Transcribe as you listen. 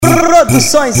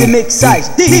Produções e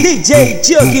mixagens, DJ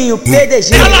Dioguinho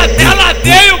PDG. Ela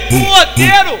veio pro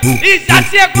roteiro e já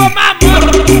chegou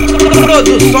mamando.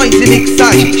 Produções e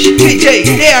mixagens, DJ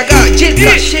PDG de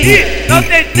Caxias. Não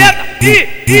tem treta,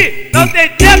 não tem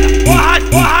treta.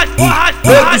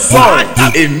 Produções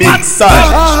e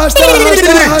mixagens, Arrasta,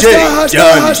 DJ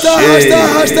Jhonny Sheik.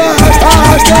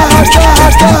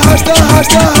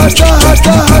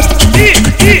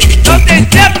 Não tem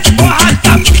treta, vou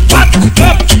arrastar pro quatro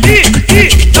campos.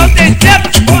 Não tem treta,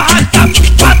 vou arrastar pro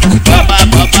quatro campos.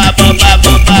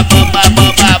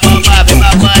 Vem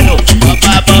mamando.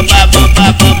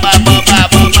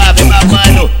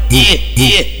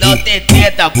 Não tem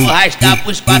treta, vou arrastar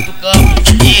pros quatro campos.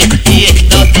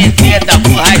 Não tem treta,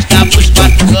 vou arrastar pros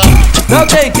quatro campos. Não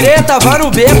tem treta, vá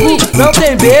no beco. Não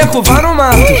tem beco, vá no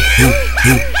mato.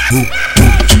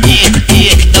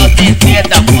 Não tem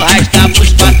treta, vou arrastar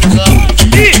pros quatro campos.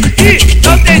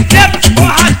 Não tem treta, vou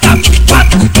arrastar pros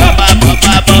quatro campos.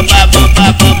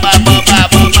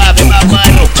 Vem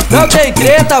mamando. Não tem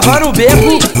treta, vá no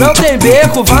beco. Não tem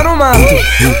beco, vá no mato.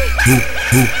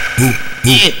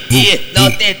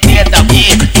 Não tem treta,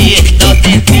 não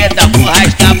tem treta, vou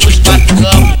arrastar pros quatro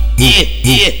campos.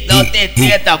 Não tem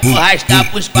treta, vou arrastar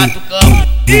pros quatro campos.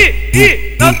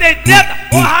 Não tem treta,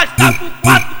 vou arrastar pro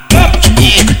quatro campos.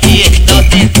 Não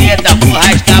tem treta, vou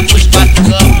arrastar pros quatro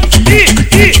campos.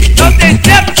 Não tem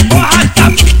treta, vou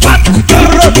arrastar pro quatro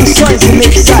campos. Produções e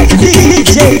mixagens,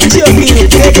 DJ Dioguinho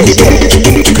PDG.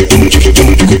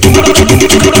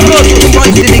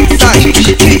 Produções e mixagens,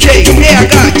 DJ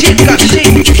PDG de Caxias.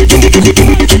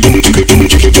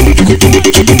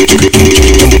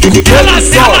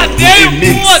 Ela veio pro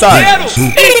roteiro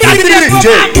e já chegou DJ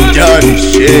Jhonny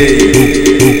Sheik.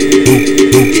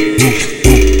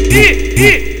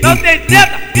 Não tem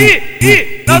treta,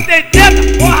 não tem treta.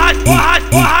 Vou arrastar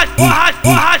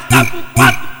pro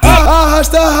quatro campos.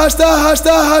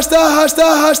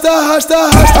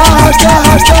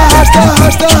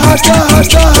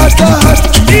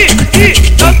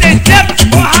 Não tem treta,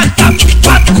 vou arrastar pro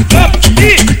quatro campos.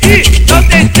 Não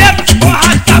tem treta, vou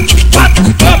arrastar pro quatro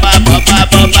campos.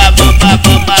 Vem mamando.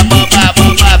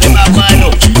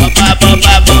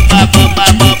 Vem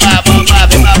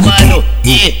mamando.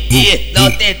 Não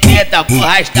tem treta, vou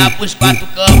arrastar pros quatro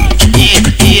campos.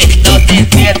 Não tem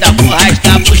treta, vou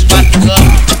arrastar pros quatro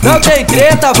campos. Não tem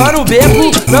treta, vá no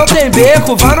beco. Não tem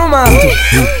beco, vá no mato.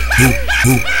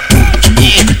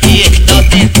 Não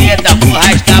tem treta, vou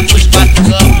arrastar pros quatro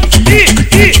campos.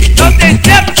 Não tem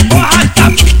treta, vou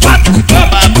arrastar pro quatro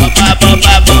campos.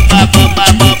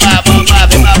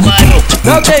 Vem mamando.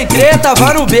 Não tem treta,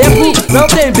 vá no beco. Não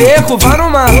tem beco, vá no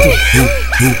mato.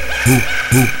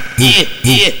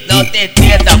 Não tem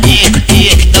treta,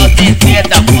 não tem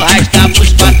treta, vou arrastar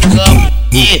pros quatro campos.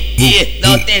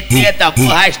 Não tem treta,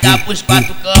 vou arrastar pros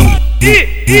quatro campos.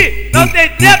 Não tem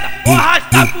treta, vou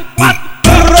arrastar pro quatro campos.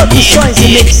 Produções e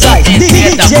mixagens, DJ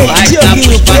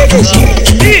Dioguinho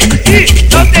PDG.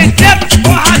 Não tem treta,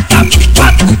 vou arrastar pro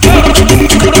quatro campos.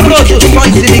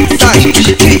 Produções e mixagens,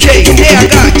 DJ PDG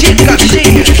de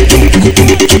Caxias.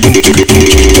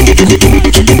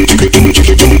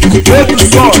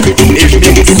 Produções e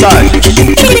mixagens,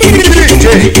 DJ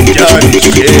Jhonny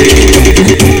Sheik.